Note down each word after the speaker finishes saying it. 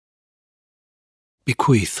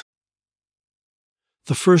Bequeath.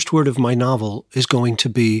 The first word of my novel is going to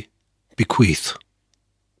be bequeath.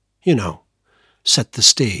 You know, set the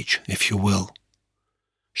stage, if you will.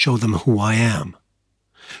 Show them who I am.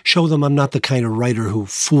 Show them I'm not the kind of writer who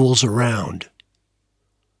fools around.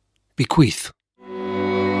 Bequeath.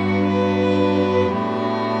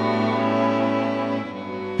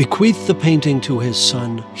 Bequeath the painting to his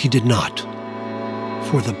son he did not,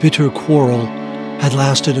 for the bitter quarrel had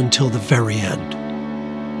lasted until the very end.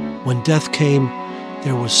 When death came,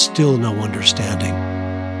 there was still no understanding,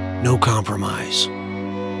 no compromise,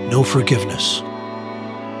 no forgiveness,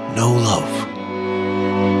 no love,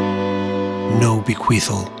 no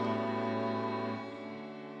bequeathal.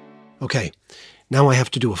 Okay, now I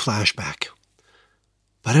have to do a flashback.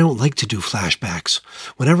 But I don't like to do flashbacks.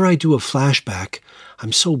 Whenever I do a flashback,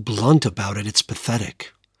 I'm so blunt about it, it's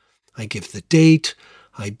pathetic. I give the date,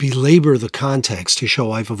 I belabor the context to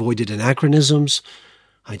show I've avoided anachronisms,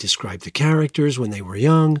 I describe the characters when they were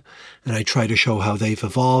young, and I try to show how they've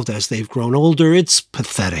evolved as they've grown older. It's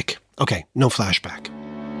pathetic. Okay, no flashback.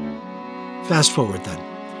 Fast forward then.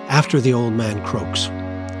 After the old man croaks,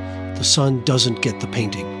 the son doesn't get the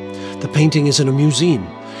painting. The painting is in a museum,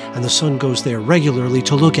 and the son goes there regularly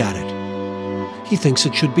to look at it. He thinks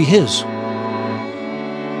it should be his.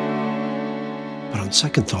 But on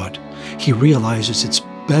second thought, he realizes it's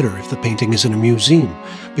better if the painting is in a museum,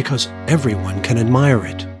 because everyone can admire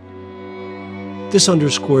it. This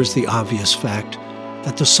underscores the obvious fact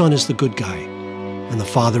that the son is the good guy, and the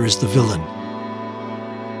father is the villain.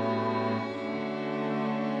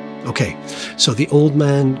 Okay, so the old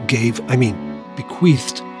man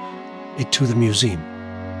bequeathed it to the museum.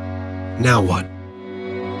 Now what?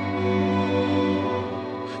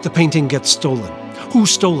 The painting gets stolen. Who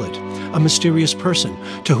stole it? A mysterious person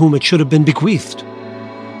to whom it should have been bequeathed.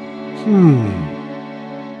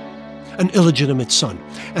 An illegitimate son,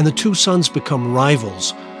 and the two sons become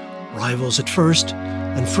rivals. Rivals at first,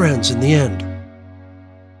 and friends in the end.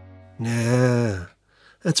 Nah,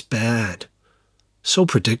 that's bad. So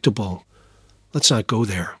predictable. Let's not go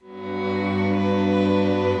there.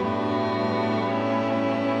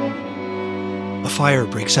 A fire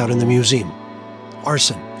breaks out in the museum.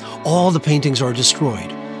 Arson. All the paintings are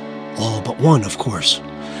destroyed. All but one, of course.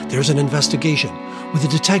 There's an investigation with a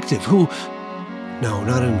detective who... No,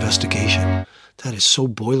 not an investigation. That is so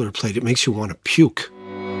boilerplate it makes you want to puke.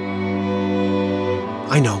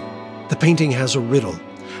 I know. The painting has a riddle,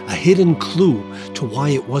 a hidden clue to why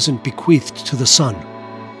it wasn't bequeathed to the son.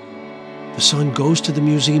 The son goes to the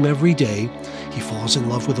museum every day. He falls in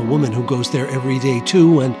love with a woman who goes there every day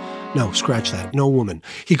too, and... No, scratch that. No woman.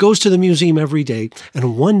 He goes to the museum every day,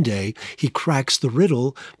 and one day he cracks the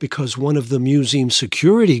riddle because one of the museum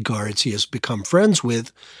security guards he has become friends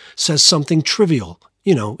with says something trivial,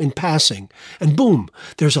 in passing. And boom,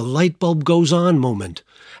 there's a light bulb goes on moment,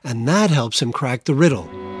 and that helps him crack the riddle.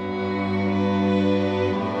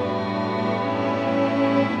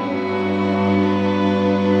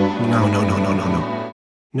 No.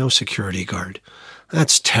 No security guard.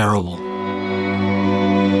 That's terrible.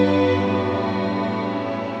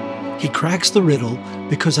 He cracks the riddle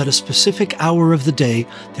because at a specific hour of the day,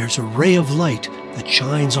 there's a ray of light that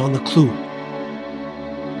shines on the clue.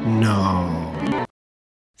 No.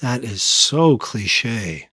 That is so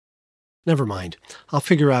cliché. Never mind. I'll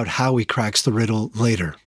figure out how he cracks the riddle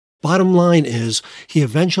later. Bottom line is, he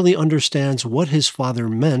eventually understands what his father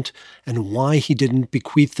meant and why he didn't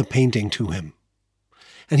bequeath the painting to him.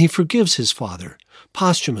 And he forgives his father,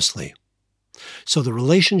 posthumously. So the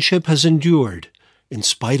relationship has endured, in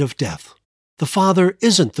spite of death. The father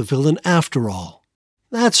isn't the villain after all.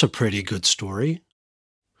 That's a pretty good story.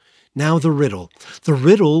 Now the riddle. The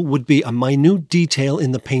riddle would be a minute detail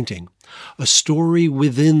in the painting, a story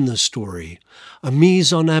within the story, a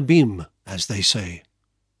mise en abîme, as they say.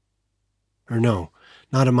 Or no,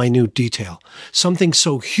 not a minute detail. Something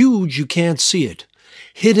so huge you can't see it,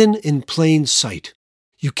 hidden in plain sight.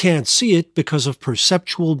 You can't see it because of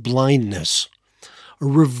perceptual blindness. A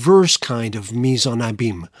reverse kind of mise en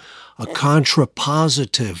abîme, a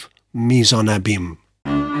contrapositive mise en abîme.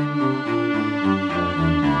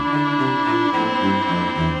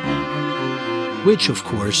 Which, of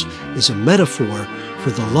course, is a metaphor for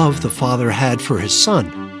the love the father had for his son.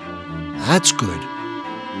 That's good.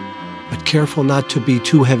 But careful not to be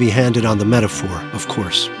too heavy-handed on the metaphor, of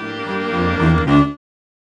course.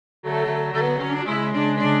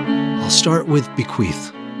 I'll start with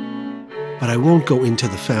bequeath. But I won't go into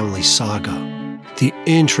the family saga, the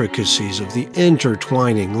intricacies of the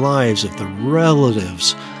intertwining lives of the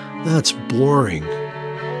relatives. That's boring.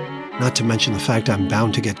 Not to mention the fact I'm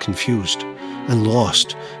bound to get confused. and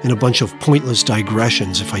lost in a bunch of pointless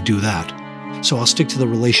digressions if I do that. So I'll stick to the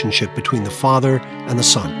relationship between the father and the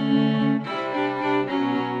son.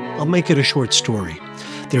 I'll make it a short story.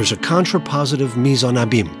 There's a contrapositive mise en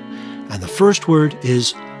abîme, and the first word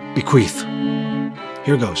is bequeath.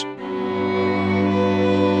 Here goes.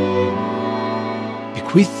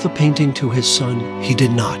 Bequeath the painting to his son he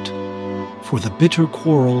did not, for the bitter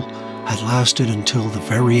quarrel had lasted until the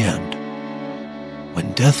very end.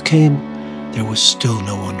 When death came, there was still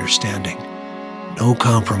no understanding, no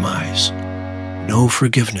compromise, no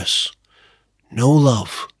forgiveness, no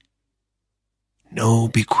love, no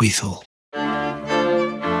bequeathal.